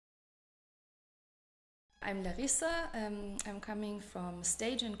I'm Larissa, I'm coming from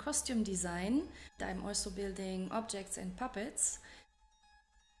stage and costume design. I'm also building objects and puppets.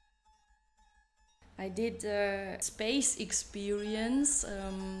 I did a space experience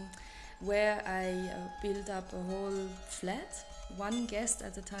where I built up a whole flat. One guest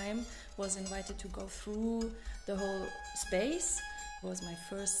at the time was invited to go through the whole space. It was my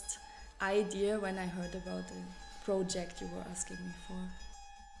first idea when I heard about the project you were asking me for.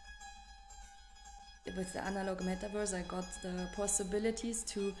 With the analog metaverse, I got the possibilities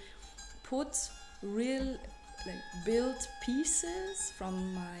to put real, built pieces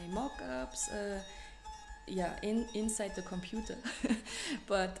from my mock-ups, inside the computer,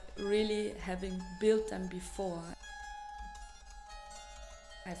 but really having built them before.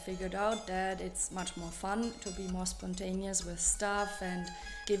 I figured out that it's much more fun to be more spontaneous with stuff and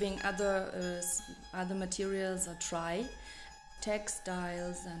giving other materials a try,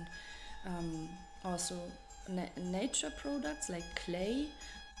 textiles and also nature products like clay.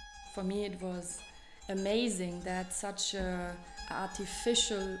 For me it was amazing that such an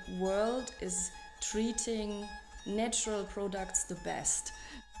artificial world is treating natural products the best.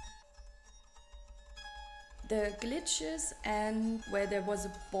 The glitches and where there was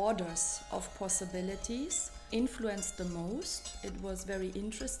borders of possibilities influenced the most. It was very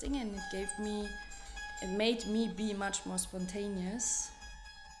interesting and it made me be much more spontaneous.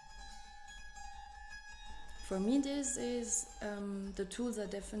 For me, this is the tools are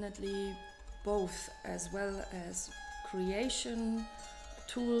definitely both, as well as creation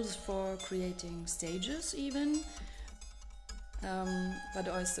tools for creating stages even, but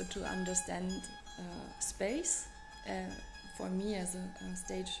also to understand space. For me as a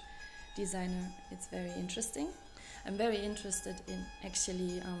stage designer, it's very interesting. I'm very interested in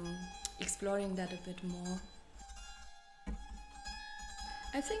actually exploring that a bit more.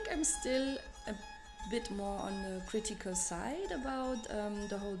 I think I'm still a bit more on the critical side about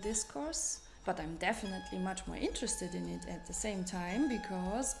the whole discourse, but I'm definitely much more interested in it at the same time,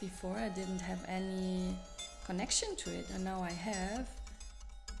 because before I didn't have any connection to it and now I have.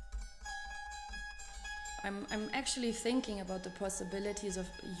 I'm actually thinking about the possibilities of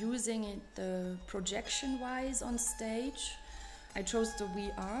using it projection-wise on stage. I chose the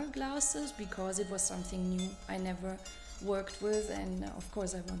VR glasses because it was something new I never worked with, and of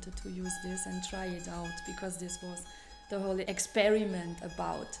course I wanted to use this and try it out, because this was the whole experiment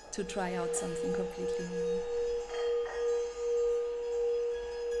about to try out something completely new.